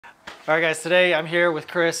All right, guys, today I'm here with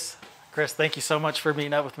Chris. Chris, thank you so much for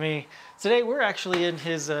meeting up with me. Today we're actually in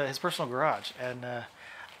his personal garage, and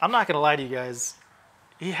I'm not gonna lie to you guys,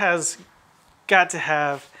 he has got to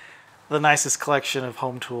have the nicest collection of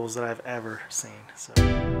home tools that I've ever seen. So.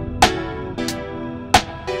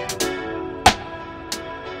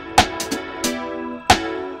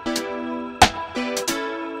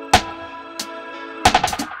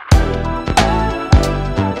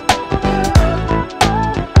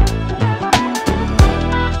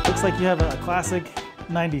 Looks like you have a classic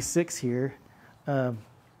 96 here.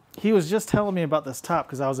 He was just telling me about this top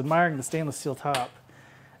because I was admiring the stainless steel top.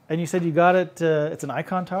 And you said you got it, it's an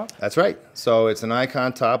Icon top? That's right. So it's an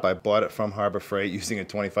Icon top. I bought it from Harbor Freight using a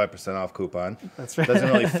 25% off coupon. That's right. It doesn't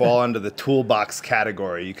really fall under the Toolbox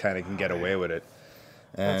category. You kind of can get away with it.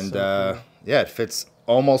 And so cool. yeah, it fits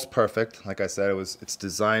almost perfect. Like I said, it's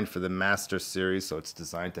designed for the Master Series, so it's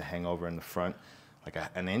designed to hang over in the front like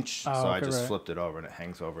an inch. Oh, so okay, I just right. flipped it over and it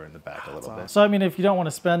hangs over in the back a little bit. So I mean, if you don't want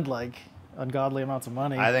to spend like ungodly amounts of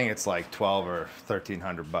money. I think it's like 12 or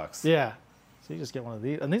 1,300 bucks. Yeah. So you just get one of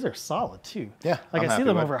these, and these are solid too. Yeah, like I'm I see happy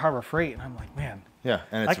them with. over at Harbor Freight, and I'm like, man. Yeah,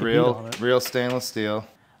 and I it's could beat on it. real stainless steel.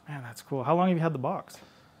 Man, that's cool. How long have you had the box?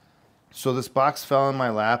 So this box fell in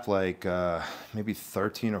my lap like maybe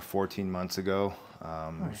 13 or 14 months ago.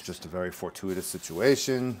 It was just a very fortuitous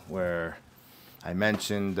situation where I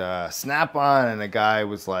mentioned Snap-on, and a guy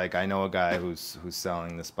was like, I know a guy who's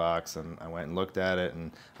selling this box, and I went and looked at it,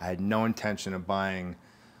 and I had no intention of buying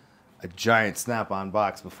a giant Snap-on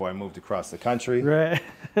box before I moved across the country. Right.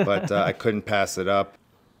 But I couldn't pass it up.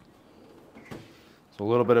 So a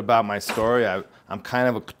little bit about my story. I'm kind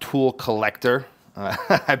of a tool collector.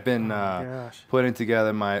 I've been putting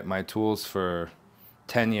together my tools for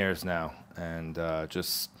 10 years now, and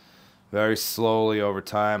just very slowly over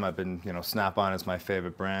time, I've been, Snap-on is my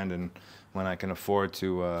favorite brand, and when I can afford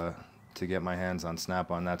to get my hands on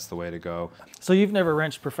Snap-on, that's the way to go. So you've never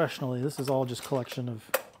wrenched professionally. This is all just collection of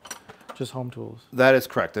just home tools. That is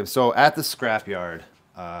correct. And so at the scrapyard,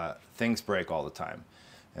 things break all the time.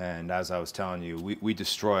 And as I was telling you, we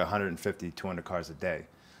destroy 150, 200 cars a day.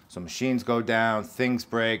 So machines go down, things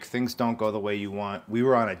break, things don't go the way you want. We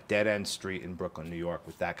were on a dead-end street in Brooklyn, New York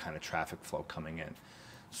with that kind of traffic flow coming in.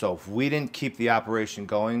 So if we didn't keep the operation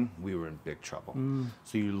going, we were in big trouble.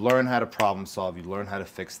 So you learn how to problem solve, you learn how to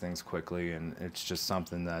fix things quickly, and it's just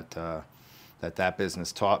something that that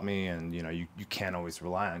business taught me. And you can't always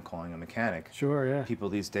rely on calling a mechanic. Sure, yeah. People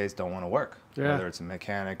these days don't want to work, yeah. Whether it's a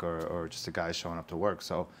mechanic or just a guy showing up to work.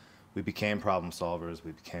 So we became problem solvers,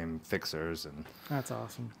 we became fixers, and that's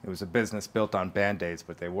awesome. It was a business built on Band-Aids,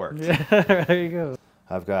 but they worked. Yeah, there you go.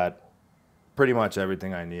 I've got pretty much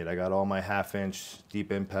everything I need. I got all my 1/2-inch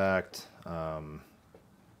deep impact, got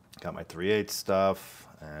my 3/8 stuff,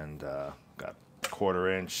 and got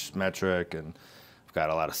 1/4-inch metric, and I've got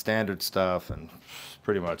a lot of standard stuff, and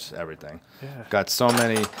pretty much everything. Yeah. Got so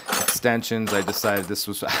many extensions. I decided this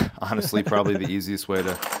was honestly probably the easiest way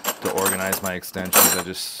to organize my extensions. I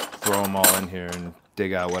just throw them all in here and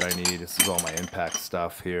dig out what I need. This is all my impact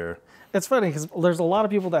stuff here. It's funny because there's a lot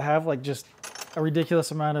of people that have like just a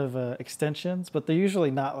ridiculous amount of extensions, but they're usually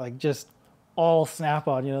not like just all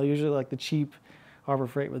Snap-on, usually like the cheap Harbor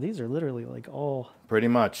Freight, but these are literally like all pretty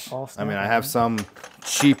much. All I mean, I have some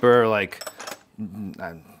cheaper, like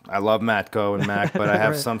I love Matco and Mac, but I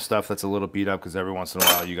have some stuff that's a little beat up because every once in a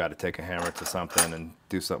while you got to take a hammer to something and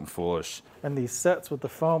do something foolish. And these sets with the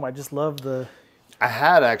foam, I just love the... I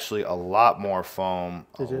had actually a lot more foam,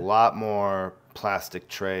 a lot more plastic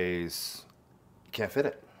trays. You can't fit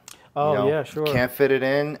it. Oh, yeah, sure. You can't fit it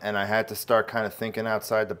in, and I had to start kind of thinking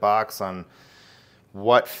outside the box on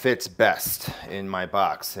what fits best in my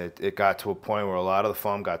box. It got to a point where a lot of the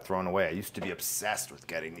foam got thrown away. I used to be obsessed with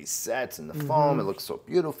getting these sets and the foam. It looks so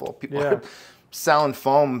beautiful. People are selling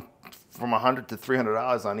foam from $100 to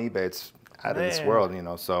 $300 on eBay. It's out of this world,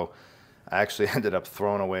 So I actually ended up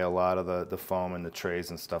throwing away a lot of the foam and the trays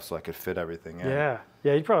and stuff so I could fit everything in. Yeah,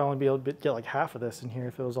 you'd probably only be able to get like half of this in here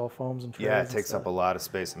if it was all foams and trays. Yeah, it takes up a lot of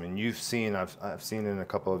space. I mean, I've seen in a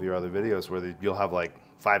couple of your other videos where you'll have like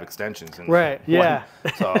 5 extensions in one.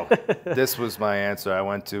 So this was my answer. I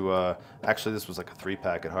went to actually this was like a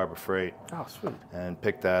 3-pack at Harbor Freight. Oh, sweet. And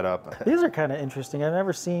picked that up. These are kind of interesting. I've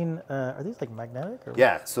never seen. Are these like magnetic? Or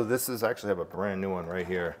yeah. So this is actually I have a brand new one right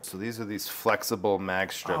here. So these are these flexible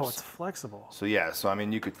mag strips. Oh, it's flexible. So yeah. So I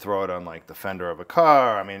mean, you could throw it on like the fender of a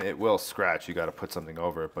car. I mean, it will scratch. You got to put something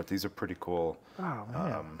over it. But these are pretty cool. Oh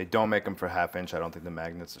man. They don't make them for 1/2-inch. I don't think the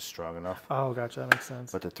magnets are strong enough. Oh, gotcha. That makes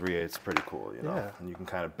sense. But the 3/8 is pretty cool, Yeah. And you can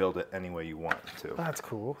kind of build it any way you want to. That's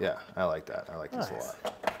cool. Yeah, I like that. I like this a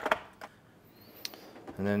lot.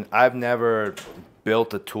 And then I've never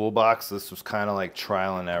built a toolbox. This was kind of like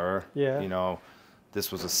trial and error. Yeah. You know,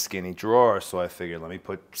 this was a skinny drawer, so I figured let me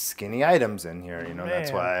put skinny items in here. You know,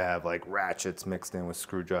 that's why I have like ratchets mixed in with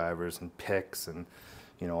screwdrivers and picks and,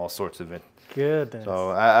 you know, all sorts of it. Goodness.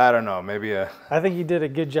 So I don't know, maybe I think you did a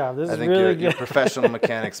good job. This I is think really your good. professional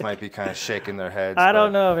mechanics might be kind of shaking their heads. I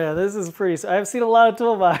don't know, man. This is pretty. I've seen a lot of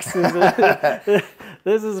toolboxes.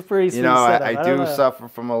 This is a pretty sweet You know, setup. I do suffer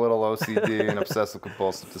from a little OCD and obsessive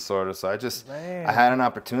compulsive disorder. So I had an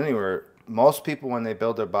opportunity where most people, when they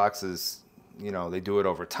build their boxes, you know, they do it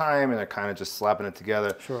over time and they're kind of just slapping it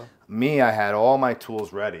together. Sure. Me, I had all my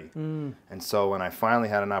tools ready. And so when I finally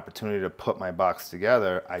had an opportunity to put my box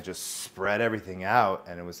together, I just spread everything out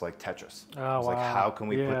and it was like Tetris. Oh, it was like, how can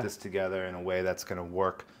we Yeah. put this together in a way that's going to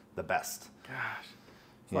work the best? Gosh.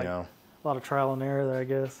 It's You like know? a lot of trial and error there, I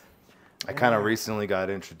guess. I kind of recently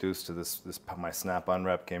got introduced to this my Snap-on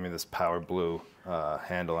rep gave me this Power Blue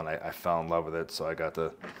handle, and I fell in love with it. So I got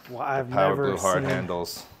the Power Blue hard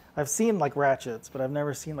handles. I've seen like ratchets, but I've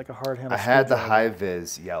never seen like a hard handle. I had the screwdriver.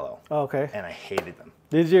 High-Vis yellow. Oh, okay. And I hated them.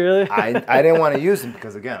 Did you really? I didn't want to use them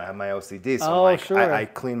because, again, I have my OCD. So Oh, like, sure. I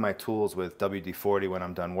clean my tools with WD-40 when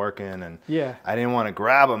I'm done working. And Yeah. I didn't want to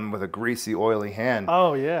grab them with a greasy, oily hand.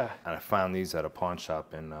 Oh, yeah. And I found these at a pawn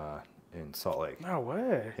shop in Salt Lake. No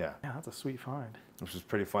way. Yeah. Yeah, that's a sweet find. Which was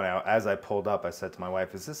pretty funny. As I pulled up, I said to my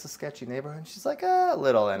wife, "Is this a sketchy neighborhood?" And she's like, "A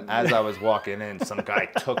little." And as I was walking in, some guy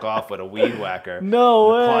took off with a weed whacker.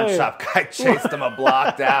 No The pawn way. shop guy chased him a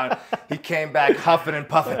block down. He came back huffing and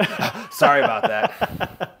puffing. Sorry about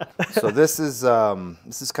that. So this is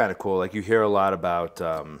kind of cool. Like you hear a lot about,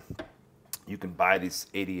 you can buy these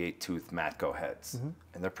 88 tooth Matco heads,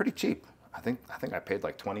 and they're pretty cheap. I think I paid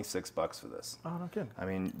like $26 for this. Oh, no kidding. I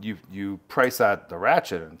mean, you price out the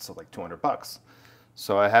ratchet and it's like $200.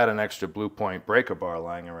 So I had an extra Blue Point breaker bar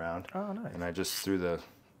lying around. Oh, nice. And I just threw the,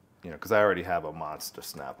 you know, because I already have a monster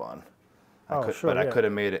Snap-on. Oh, sure, But I yeah. could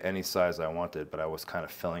have made it any size I wanted, but I was kind of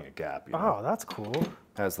filling a gap. You know? Oh, that's cool.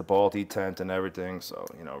 Has the ball detent and everything, so,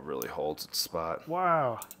 you know, it really holds its spot.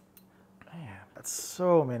 Wow. Man, that's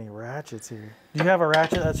so many ratchets here. Do you have a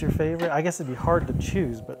ratchet that's your favorite? I guess it'd be hard to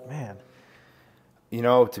choose, but man. You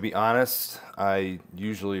know, to be honest, I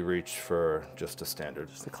usually reach for just a standard.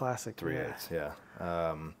 Just the classic. 3/8, yeah.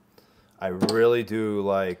 I really do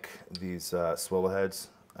like these swivel heads.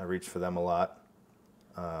 I reach for them a lot.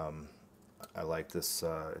 I like this,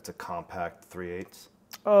 it's a compact 3/8.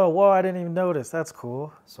 Oh, whoa, I didn't even notice. That's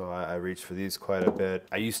cool. So I reach for these quite a bit.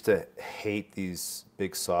 I used to hate these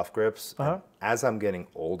big soft grips. Uh-huh. And as I'm getting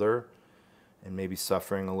older and maybe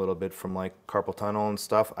suffering a little bit from like carpal tunnel and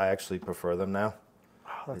stuff, I actually prefer them now.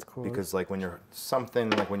 Oh, that's cool. Because like when you're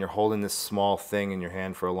holding this small thing in your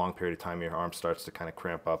hand for a long period of time, your arm starts to kind of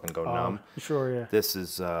cramp up and go numb. Sure, yeah. This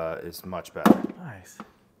is much better. Nice.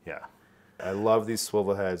 Yeah. I love these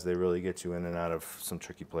swivel heads. They really get you in and out of some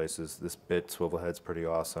tricky places. This bit swivel head's pretty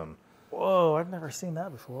awesome. Whoa, I've never seen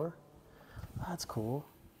that before. That's cool.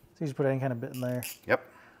 So you just put any kind of bit in there. Yep.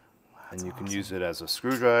 And you can use it as a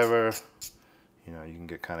screwdriver. You know, you can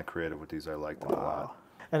get kind of creative with these. I like them a lot.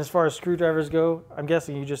 And as far as screwdrivers go, I'm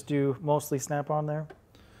guessing you just do mostly Snap-on there?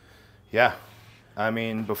 Yeah. I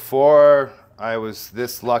mean, before I was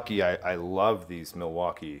this lucky, I love these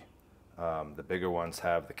Milwaukee. The bigger ones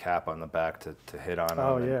have the cap on the back to hit on.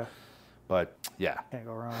 Oh, them. yeah. But yeah, Can't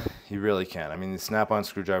go wrong. you really can. I mean, the Snap-on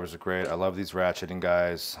screwdrivers are great. I love these ratcheting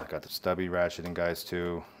guys. I got the stubby ratcheting guys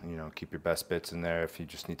too. You know, keep your best bits in there if you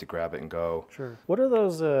just need to grab it and go. Sure. What are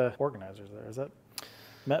those organizers there? Is that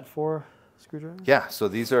Met 4 screwdrivers? Yeah, so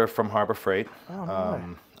these are from Harbor Freight. Oh, no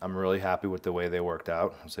way. I'm really happy with the way they worked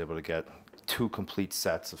out. I was able to get 2 complete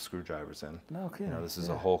sets of screwdrivers in. No kidding. You know, this is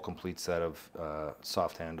a whole complete set of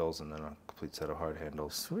soft handles and then a complete set of hard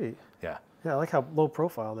handles. Sweet. Yeah. Yeah, I like how low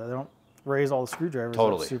profile they don't raise all the screwdrivers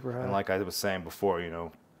Totally. up super high. And like I was saying before, you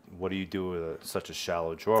know, what do you do with such a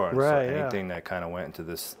shallow drawer? And Right, so yeah. anything that kind of went into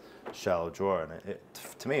this shallow drawer, and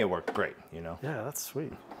to me, it worked great, you know. Yeah, that's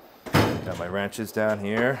sweet. Got my wrenches down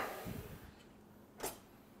here.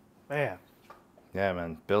 Man, Yeah,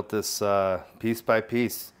 man, built this piece by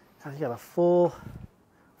piece. God, you got a full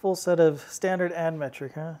set of standard and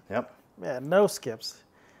metric, huh? Yep, Yeah, no skips.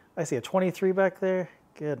 I see a 23 back there.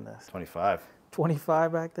 Goodness. 25.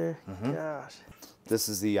 25 back there. Mm-hmm. Gosh. This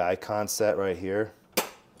is the icon set right here.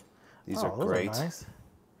 These are those great. nice.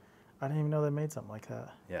 I didn't even know they made something like that.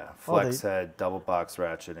 Yeah, flex head, double box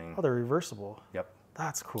ratcheting. Oh, they're reversible. Yep.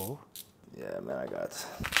 That's cool. Yeah, man, I got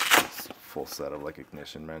this full set of like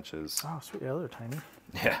ignition wrenches. Oh, sweet. Yeah, they're tiny.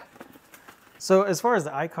 Yeah. So as far as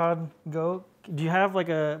the icon go, do you have like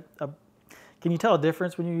can you tell a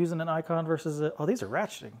difference when you're using an icon versus oh, these are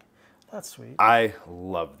ratcheting. That's sweet. I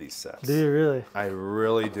love these sets. Do you really? I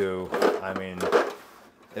really do. I mean,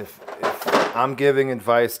 if I'm giving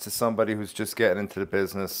advice to somebody who's just getting into the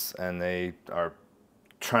business and they are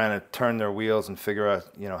trying to turn their wheels and figure out,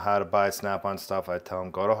 you know, how to buy Snap-on stuff, I tell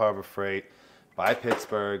them, go to Harbor Freight, buy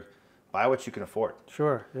Pittsburgh, buy what you can afford.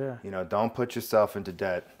 Sure, yeah. You know, don't put yourself into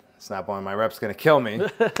debt. Snap-on, my rep's gonna kill me,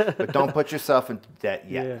 but don't put yourself into debt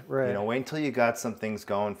yet. Yeah, right. You know, wait until you got some things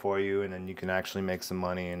going for you, and then you can actually make some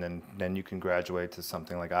money, and then you can graduate to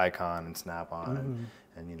something like Icon and Snap-on,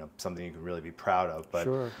 and you know, something you can really be proud of. But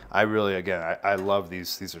sure. I really, again, I love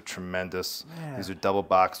these. These are tremendous. Yeah. These are double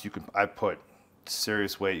box. I put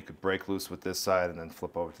serious weight. You could break loose with this side and then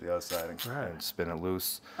flip over to the other side and spin it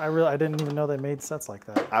loose. I didn't even know they made sets like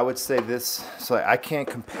that. I would say this, so I can't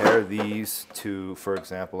compare these to, for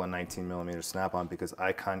example, a 19mm Snap-on because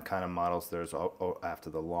Icon kind of models theirs after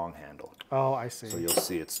the long handle. Oh, I see. So you'll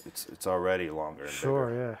see it's already longer and sure,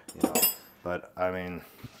 bigger, yeah. you know. But I mean,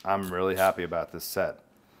 I'm really happy about this set.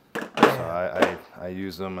 So I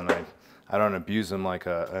use them, and I don't abuse them like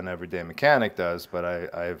an everyday mechanic does, but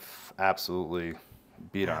I've absolutely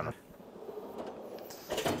beat on them.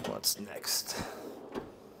 What's next?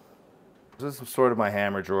 This is sort of my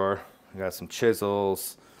hammer drawer. I got some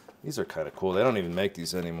chisels. These are kind of cool. They don't even make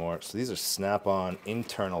these anymore. So these are Snap-on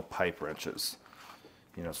internal pipe wrenches.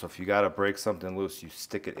 You know, so if you got to break something loose, you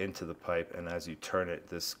stick it into the pipe, and as you turn it,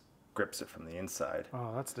 this grips it from the inside.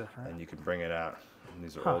 Oh, that's different. And you can bring it out. And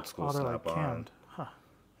these are old school Snap-on. Huh.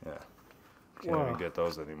 Yeah. Can't even get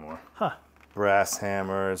those anymore. Huh. Brass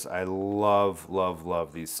hammers. I love, love,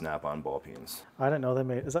 love these Snap-on ball peens. I didn't know they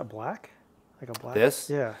made, is that black? Like a black? This?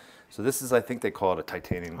 Yeah. So this is, I think they call it a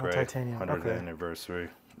titanium gray. Titanium, 100th anniversary.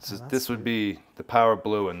 This sweet. would be, the power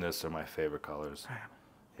blue and this are my favorite colors. Man.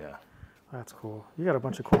 Yeah. That's cool. You got a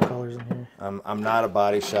bunch of cool colors in here. I'm not a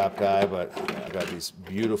body shop guy, but I got these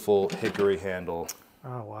beautiful hickory handle.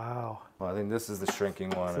 Oh, wow. Well, I think this is the shrinking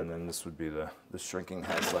one, and then this would be the shrinking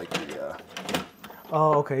has like the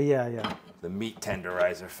oh, okay, yeah. the meat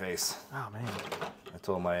tenderizer face. Oh, man. I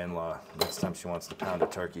told my in-law next time she wants to pound a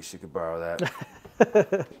turkey, she could borrow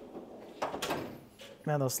that.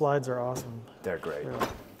 Man, those slides are awesome. They're great. Really.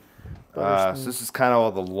 So this is kind of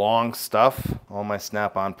all the long stuff. All my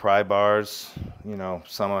Snap-on pry bars. You know,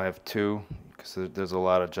 some I have two because there's a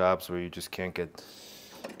lot of jobs where you just can't get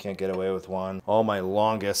away with one. All my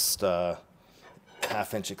longest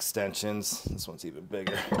half-inch extensions. This one's even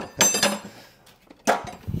bigger.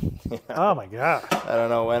 Oh my God. I don't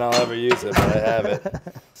know when I'll ever use it, but I have it.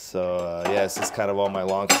 So yeah, this is kind of all my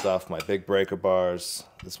long stuff. My big breaker bars.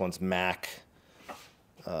 This one's Mac.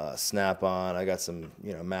 Snap-on. I got some,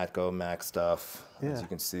 you know, Matco Mac stuff. Yeah. As you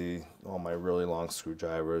can see, all my really long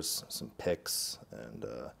screwdrivers, some picks, and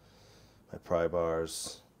my pry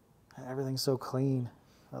bars. Everything's so clean.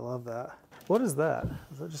 I love that. What is that?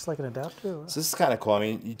 Is that just like an adapter? So this is kind of cool. I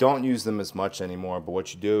mean, you don't use them as much anymore, but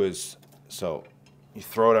what you do is, so you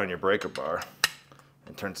throw it on your breaker bar,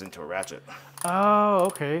 and it turns into a ratchet. Oh,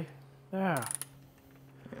 okay. Yeah.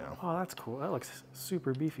 You know? Oh, that's cool. That looks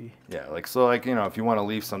super beefy. Yeah, like, so like, you know, if you want to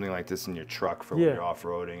leave something like this in your truck for when Yeah. you're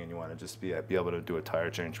off-roading and you want to just be able to do a tire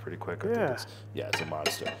change pretty quick, I think it's a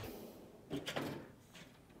monster.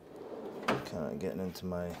 Kind of getting into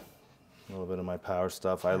a little bit of my power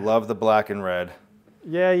stuff. I love the black and red.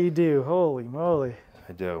 Yeah, you do. Holy moly.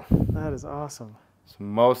 I do. That is awesome. So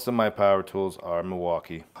most of my power tools are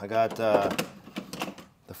Milwaukee. I got the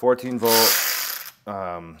 14 volt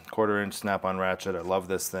 1/4 inch Snap-on ratchet. I love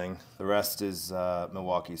this thing. The rest is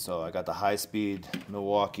Milwaukee. So I got the high speed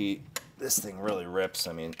Milwaukee. This thing really rips.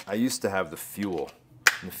 I mean, I used to have the Fuel.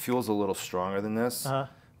 And the Fuel's a little stronger than this,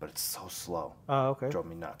 but it's so slow. Oh, okay. It drove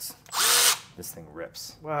me nuts. This thing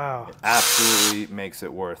rips. Wow. It absolutely makes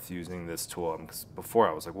it worth using this tool. Because before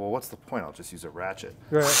I was like, well, what's the point? I'll just use a ratchet.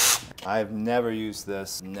 Right. I've never used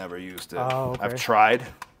this, never used it. Oh, okay. I've tried,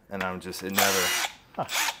 and it never,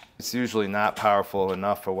 it's usually not powerful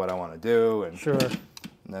enough for what I want to do. And, Sure. and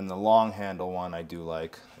then the long handle one I do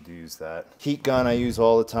like. I do use that. Heat gun I use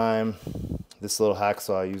all the time. This little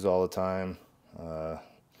hacksaw I use all the time. I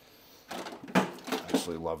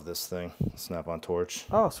actually love this thing, Snap-on torch.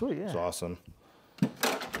 Oh, sweet, yeah. It's awesome.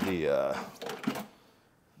 The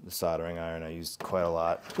soldering iron I used quite a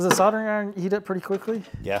lot. Does the soldering iron heat up pretty quickly?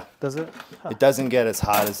 Yeah. Does it? It doesn't get as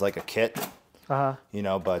hot as like a kit, Uh-huh. you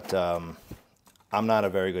know, but I'm not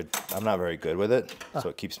very good with it, so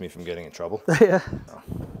it keeps me from getting in trouble. Yeah.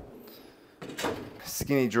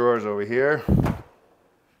 Skinny drawers over here.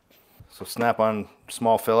 So Snap-on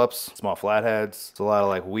small Phillips, small flatheads. It's a lot of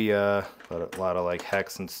like Wea, a lot of like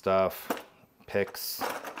Hex and stuff. Picks.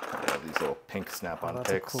 I have these little pink Snap-on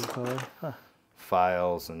That's picks. a cool color. Huh.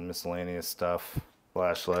 files and miscellaneous stuff.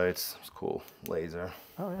 Flashlights, it's cool. Laser.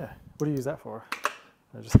 Oh yeah. What do you use that for?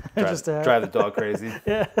 Drive the dog crazy.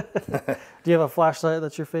 Yeah. Do you have a flashlight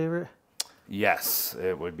that's your favorite? Yes,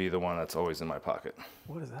 it would be the one that's always in my pocket.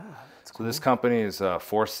 What is that? That's So cool. this company is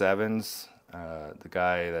 4.7s. The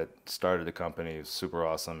guy that started the company is super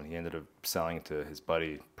awesome, and he ended up selling it to his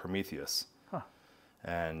buddy Prometheus. Huh.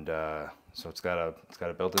 And so it's got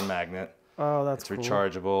a built-in magnet. Oh, that's It's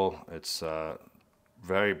rechargeable. It's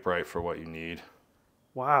very bright for what you need.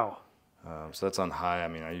 Wow. So that's on high. I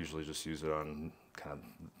mean, I usually just use it on kind of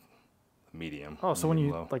medium. Oh, so when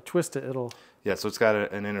you low. like twist it, it'll. Yeah, so it's got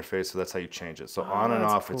an interface, so that's how you change it. So on and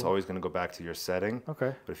that's off, it's cool. always going to go back to your setting.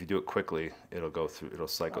 Okay. But if you do it quickly, it'll go through. It'll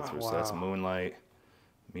cycle through. So that's wow. moonlight,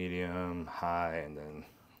 medium, high, and then.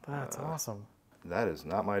 That's awesome. That is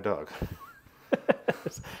not my dog.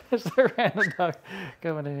 There's a random dog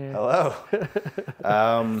coming in here. Hello.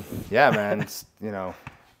 Yeah, man. It's, you know,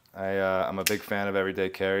 I'm a big fan of everyday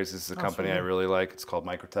carries. This is a company I really like. It's called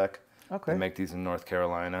Microtech. Okay. They make these in North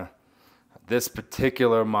Carolina. This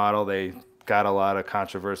particular model, they got a lot of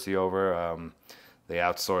controversy over. They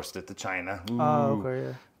outsourced it to China. Ooh. Oh, okay,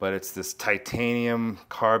 yeah. But it's this titanium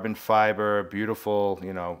carbon fiber, beautiful,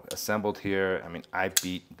 you know, assembled here. I mean, I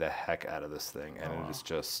beat the heck out of this thing, and it is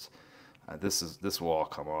just, this will all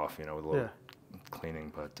come off, you know, with a little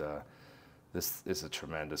cleaning, but this is a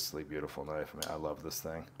tremendously beautiful knife. I mean, I love this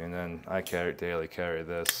thing. And then I daily carry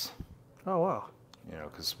this, Oh, wow. you know,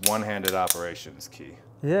 because one-handed operation is key.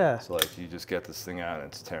 Yeah. So like you just get this thing out and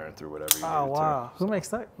it's tearing through whatever you Oh, need it wow. to. Who makes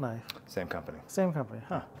that knife? Same company. Same company,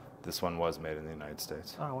 huh? This one was made in the United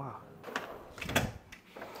States. Oh, wow.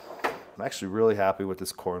 I'm actually really happy with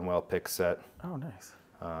this Cornwell pick set. Oh, nice.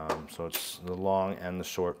 So it's the long and the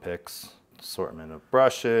short picks. Assortment of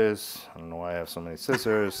brushes. I don't know why I have so many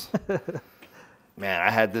scissors. Man,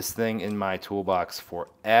 I had this thing in my toolbox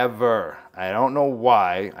forever. I don't know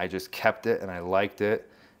why. I just kept it and I liked it.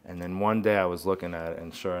 And then one day I was looking at it,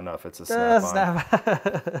 and sure enough, it's a snap-on.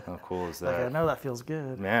 How cool is that? Okay, I know that feels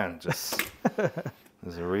good. Man, just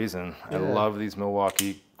there's a reason. I love these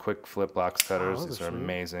Milwaukee quick flip box cutters. Oh, These those are are sweet.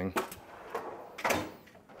 amazing.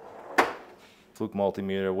 Fluke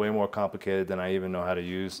multimeter, way more complicated than I even know how to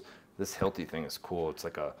use. This Hilti thing is cool. It's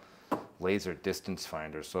like a laser distance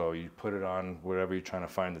finder. So you put it on whatever you're trying to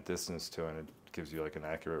find the distance to, and it gives you like an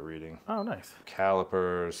accurate reading. Oh, nice.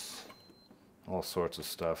 Calipers, all sorts of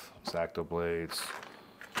stuff. X-Acto blades,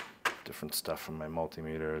 different stuff from my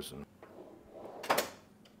multimeters. And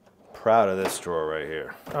proud of this drawer right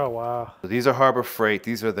here. Oh, wow. So these are Harbor Freight.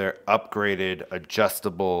 These are their upgraded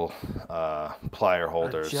adjustable plier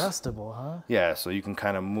holders. Adjustable, huh? Yeah, so you can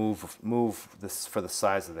kind of move this for the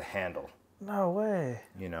size of the handle. No way.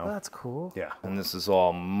 You know? That's cool. Yeah, and this is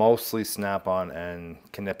all mostly Snap-on and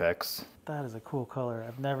Knipex. That is a cool color.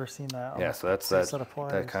 I've never seen that. Yeah, so that's set of that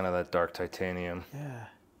pliers. kind of that dark titanium. Yeah.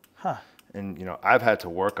 Huh. And you know, I've had to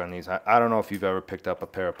work on these. I don't know if you've ever picked up a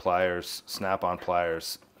pair of pliers, Snap-on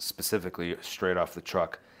pliers, specifically straight off the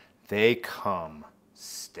truck. They come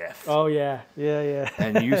stiff. Oh, yeah. Yeah, yeah.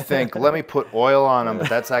 And you think, let me put oil on them, but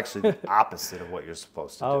that's actually the opposite of what you're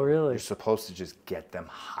supposed to do. Oh, really? You're supposed to just get them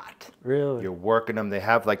hot. Really? You're working them. They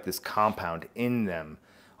have like this compound in them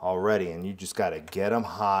already, and you just got to get them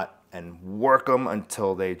hot and work them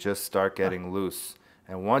until they just start getting loose.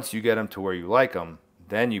 And once you get them to where you like them,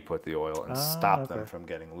 then you put the oil and stop them from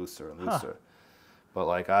getting looser and looser. But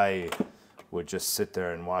like I would just sit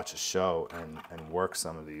there and watch a show and work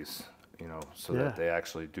some of these, you know, so that they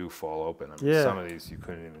actually do fall open. I mean, some of these you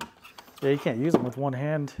couldn't even. Yeah, you can't use them with one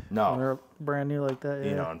hand. No. When they're brand new like that. Yeah.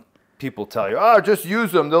 You know, and people tell you, oh, just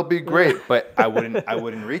use them, they'll be great. But I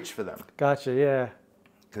wouldn't reach for them. Gotcha, yeah.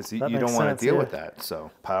 Because you That don't makes want sense, to deal yeah. with that.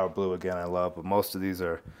 So power blue again, I love, but most of these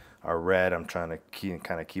are red. I'm trying to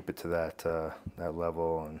keep it to that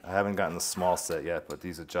level, and I haven't gotten the small set yet. But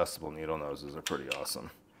these adjustable needle noses are pretty awesome.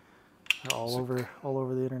 They're all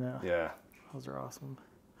over the internet. Yeah, Those are awesome.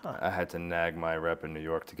 I had to nag my rep in New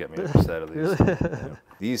York to get me a set of these. Yeah.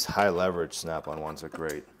 These high leverage Snap-on ones are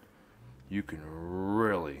great. You can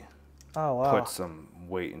really Oh, wow. put some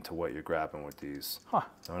weight into what you're grabbing with these. Huh.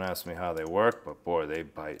 Don't ask me how they work, but boy, they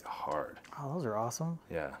bite hard. Oh, those are awesome.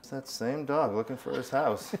 Yeah. It's that same dog looking for his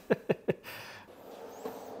house.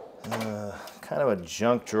 Kind of a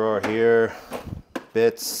junk drawer here.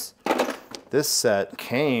 Bits. This set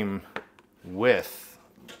came with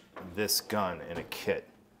this gun in a kit.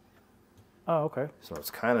 Oh, okay. So it's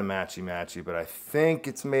kind of matchy-matchy, but I think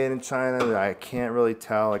it's made in China. I can't really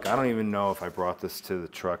tell. Like, I don't even know if I brought this to the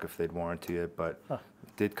truck, if they'd warranty it, but it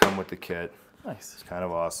did come with the kit. Nice. It's kind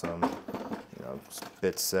of awesome. You know,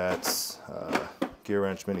 bit sets, gear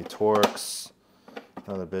wrench mini Torx,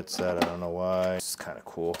 Another bit set, I don't know why. It's kind of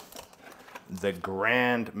cool. The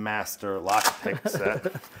Grand Master lockpick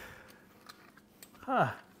set.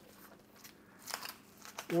 Huh.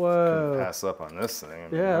 Whoa. Pass up on this thing. I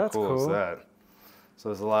mean, Yeah, how that's cool. Is that? So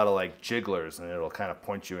there's a lot of like jigglers, and it'll kind of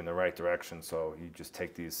point you in the right direction. So you just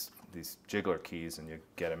take these jiggler keys and you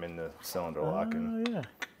get them in the cylinder lock. And yeah.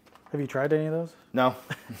 Have you tried any of those? No.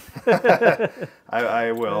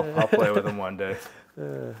 I will. I'll play with them one day.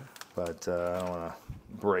 But I don't want to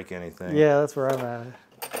break anything. Yeah, that's where I'm at.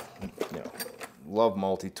 You know, love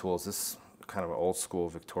multi-tools. This is kind of an old school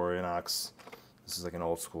Victorinox. This is like an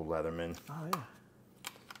old school Leatherman. Oh, yeah.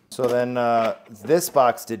 So then this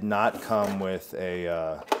box did not come with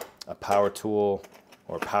a power tool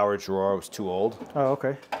or power drawer. It was too old. Oh,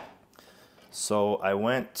 okay. So I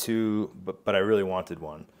went to, but I really wanted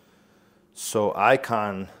one. So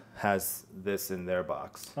Icon has this in their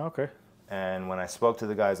box. Okay. And when I spoke to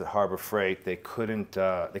the guys at Harbor Freight, they couldn't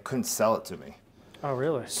sell it to me. Oh,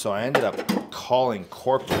 really? So I ended up calling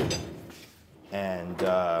corporate, and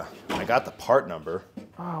I got the part number.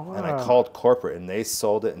 Oh, wow. And I called corporate, and they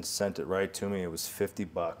sold it and sent it right to me. It was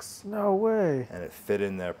 $50. No way. And it fit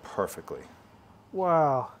in there perfectly.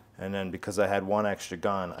 Wow. And then because I had one extra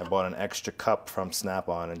gun, I bought an extra cup from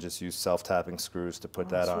Snap-on and just used self-tapping screws to put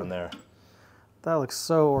that on there. That looks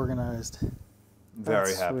so organized.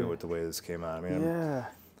 Very happy with the way this came out. I mean, yeah.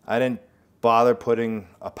 I didn't bother putting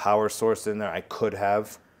a power source in there. I could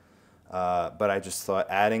have, but I just thought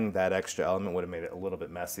adding that extra element would have made it a little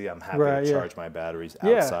bit messy. I'm happy to charge my batteries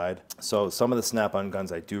outside. So some of the Snap-on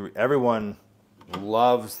guns I do, everyone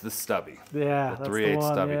loves the stubby. Yeah, the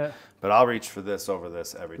 3/8 stubby. Yeah. But I'll reach for this over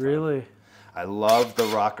this every time. Really? I love the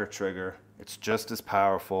rocker trigger. It's just as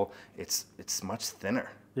powerful. It's much thinner.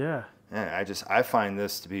 Yeah. Yeah, I find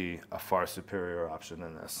this to be a far superior option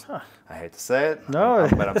than this. Huh. I hate to say it, no,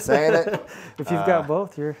 but I'm saying it. If you've got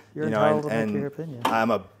both, you're entitled to make your opinion.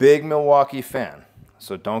 I'm a big Milwaukee fan,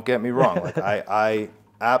 so don't get me wrong. Like I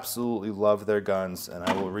absolutely love their guns, and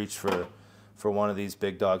I will reach for one of these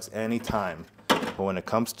big dogs anytime. But when it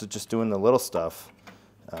comes to just doing the little stuff,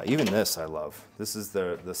 even this I love. This is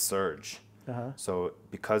the Surge. So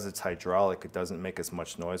because it's hydraulic, it doesn't make as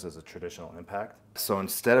much noise as a traditional impact. So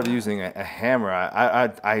instead of using a hammer,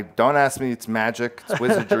 I don't ask me, it's magic, it's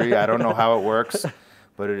wizardry, I don't know how it works,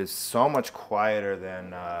 but it is so much quieter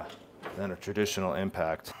than a traditional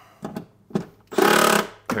impact.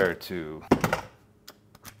 Compared to.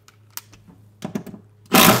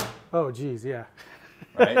 Oh, geez, yeah.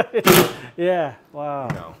 Right? Yeah, wow.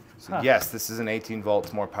 You know, so yes, this is an 18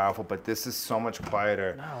 volts more powerful, but this is so much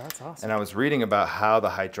quieter. No, that's awesome. And I was reading about how the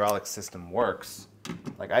hydraulic system works.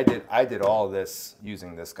 Like I did all this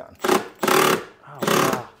using this gun. Oh,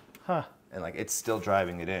 wow. Huh. And like it's still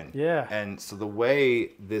driving it in. Yeah. And so the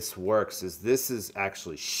way this works is this is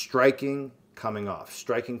actually striking, coming off,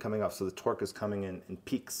 striking, coming off. So the torque is coming in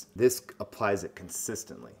peaks. This applies it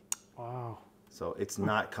consistently. Wow. So it's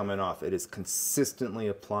not coming off. It is consistently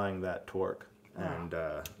applying that torque. And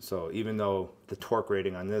so even though the torque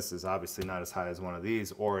rating on this is obviously not as high as one of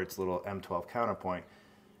these or its little M12 counterpoint,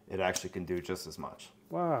 it actually can do just as much.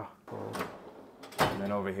 Wow. And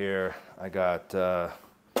then over here, I got, I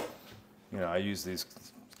use these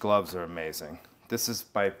gloves are amazing. This is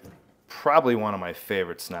probably one of my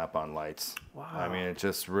favorite Snap-on lights. Wow. I mean, it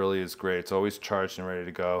just really is great. It's always charged and ready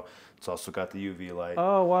to go. It's also got the UV light.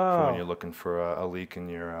 Oh, wow. For when you're looking for a leak in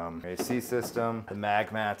your AC system. The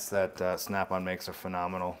mag mats that Snap-on makes are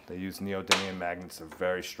phenomenal. They use neodymium magnets. They're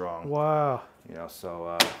very strong. Wow. You know,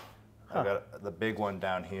 so I got the big one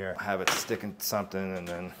down here. I have it sticking to something, and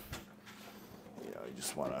then, you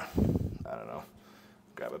just want to, I don't know,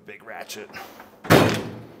 grab a big ratchet.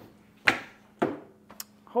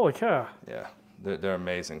 Holy cow. Yeah, they're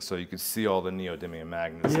amazing. So you can see all the neodymium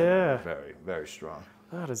magnets. Yeah. Very, very strong.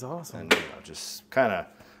 That is awesome. And just kind of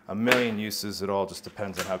a million uses. It all just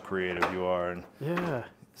depends on how creative you are. And yeah.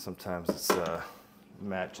 Sometimes it's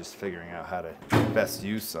Matt just figuring out how to best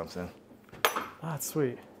use something. That's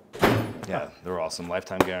sweet. Yeah, they're awesome.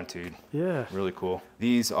 Lifetime guaranteed. Yeah. Really cool.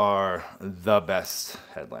 These are the best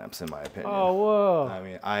headlamps in my opinion. Oh, whoa. I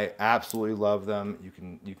mean, I absolutely love them.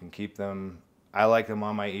 You can keep them. I like them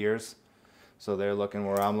on my ears, so they're looking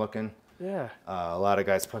where I'm looking. Yeah. A lot of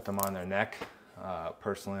guys put them on their neck.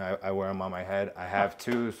 Personally, I wear them on my head. I have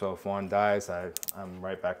two, so if one dies, I'm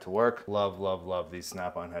right back to work. Love, love, love these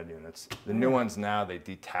Snap-on head units. The new ones now, they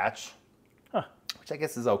detach, which I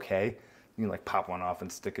guess is okay. You can like pop one off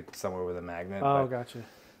and stick it somewhere with a magnet. Oh, gotcha.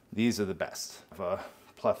 These are the best. I have a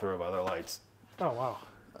plethora of other lights. Oh, wow.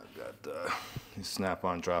 I've got these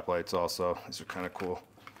Snap-on drop lights also. These are kind of cool.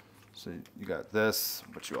 So you got this,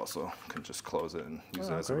 but you also can just close it and use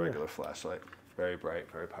it as a regular flashlight. Very bright,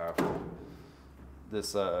 very powerful.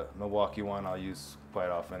 This Milwaukee one I'll use quite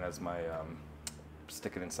often as my,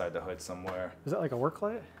 stick it inside the hood somewhere. Is that like a work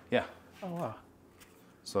light? Yeah. Oh, wow.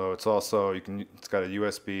 So it's also, it's got a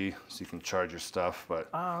USB, so you can charge your stuff, but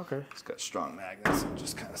okay. It's got strong magnets, and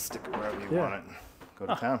just kind of stick it wherever you want it and go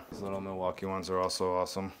to town. These little Milwaukee ones are also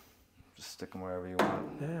awesome. Just stick them wherever you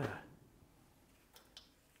want. Yeah.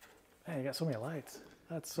 Man, you got so many lights.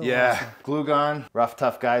 That's so yeah, awesome. Glue gun. Rough,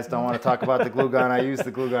 tough guys don't want to talk about the glue gun. I use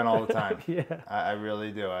the glue gun all the time. Yeah. I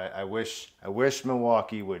really do. I wish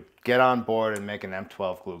Milwaukee would get on board and make an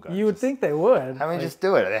M12 glue gun. You would think they would. I mean, just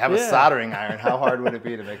do it. They have a soldering iron. How hard would it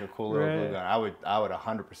be to make a cool little glue gun? I would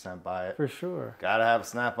 100% buy it. For sure. Gotta have a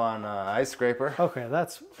snap-on ice scraper. Okay,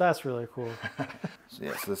 that's really cool. So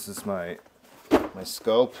yes, this is my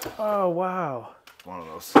scope. Oh, wow. One of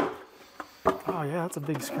those Oh, yeah, that's a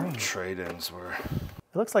big screen. trade-ins where...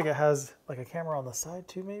 It looks like it has like a camera on the side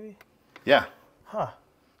too, maybe? Yeah. Huh.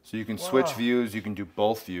 So you can switch views. You can do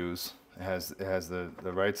both views. It has the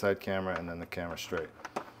right side camera and then the camera straight.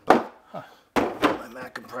 Huh. My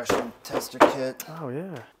Mac compression tester kit. Oh,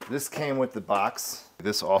 yeah. This came with the box.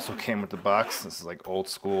 This also came with the box. This is like old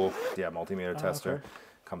school, multimeter tester. Okay.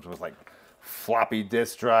 Comes with like floppy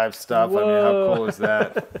disk drive stuff. Whoa. I mean, how cool is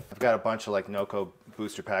that? I've got a bunch of like Noco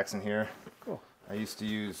booster packs in here. Cool. I used to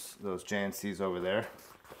use those JNCs over there.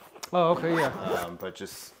 Oh, okay, yeah. But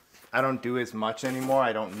just, I don't do as much anymore.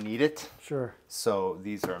 I don't need it. Sure. So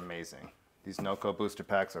these are amazing. These Noco booster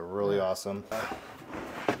packs are really awesome.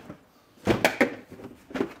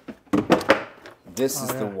 This is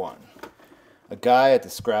the one. A guy at the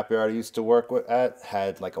scrapyard I used to work at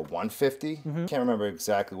had like a 150. Can't remember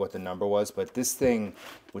exactly what the number was, but this thing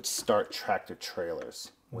would start tractor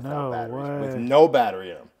trailers without batteries, with no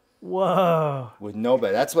battery in them. Whoa. With no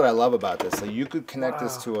battery. That's what I love about this. So you could connect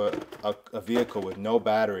this to a vehicle with no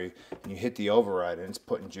battery, and you hit the override, and it's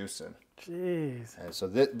putting juice in. Jeez. And so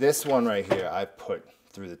this one right here, I put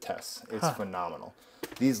through the test. It's phenomenal.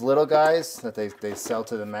 These little guys that they sell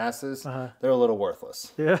to the masses, they're a little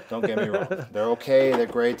worthless. Yeah. Don't get me wrong. They're okay. They're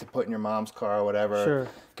great to put in your mom's car or whatever. Sure.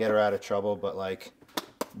 Get her out of trouble. But like,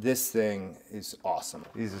 this thing is awesome.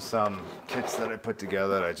 These are some kits that I put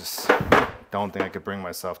together that I just don't think I could bring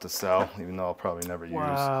myself to sell, even though I'll probably never use.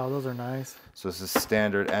 Wow, those are nice. So this is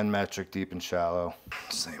standard and metric, deep and shallow.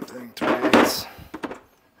 Same thing, 3/8.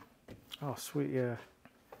 Oh, sweet, yeah.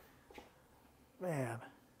 Man.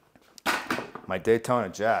 My Daytona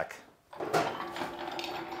Jack.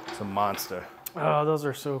 It's a monster. Oh, those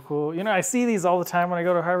are so cool. You know, I see these all the time when I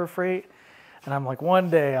go to Harbor Freight, and I'm like, one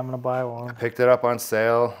day I'm gonna buy one. Picked it up on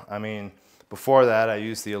sale. I mean, before that, I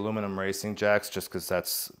used the aluminum racing jacks just because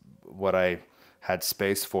that's what I had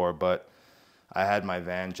space for. But I had my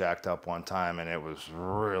van jacked up one time, and it was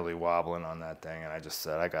really wobbling on that thing. And I just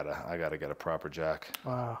said, I gotta get a proper jack.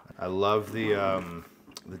 Wow. I love the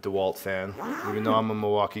DeWalt fan. Even though I'm a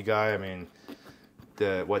Milwaukee guy, I mean,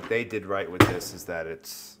 what they did right with this is that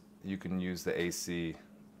you can use the AC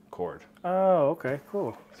cord. Oh, okay,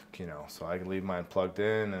 cool. You know, so I can leave mine plugged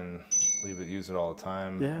in and use it all the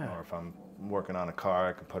time. Yeah. Or if I'm working on a car,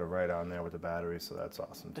 I can put it right on there with the battery, so that's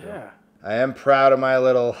awesome too. Yeah. I am proud of my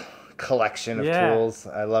little collection of tools.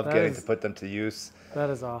 I love getting to put them to use. That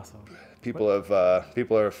is awesome. People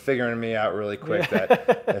are figuring me out really quick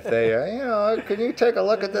that if they, can you take a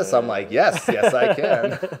look at this? I'm like, yes, I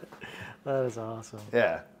can. That is awesome.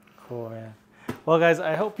 Yeah. Cool, man. Well, guys,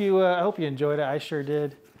 I hope you enjoyed it. I sure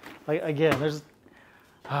did. Like, again, there's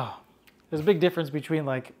a big difference between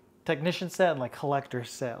like technician set and like collector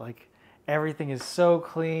set. Like, everything is so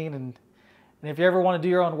clean, and if you ever want to do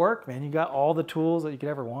your own work, man, you got all the tools that you could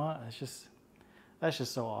ever want. That's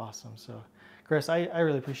just so awesome. So, Chris, I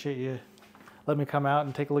really appreciate you letting me come out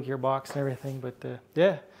and take a look at your box and everything. But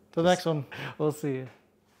yeah, till the next one, we'll see you.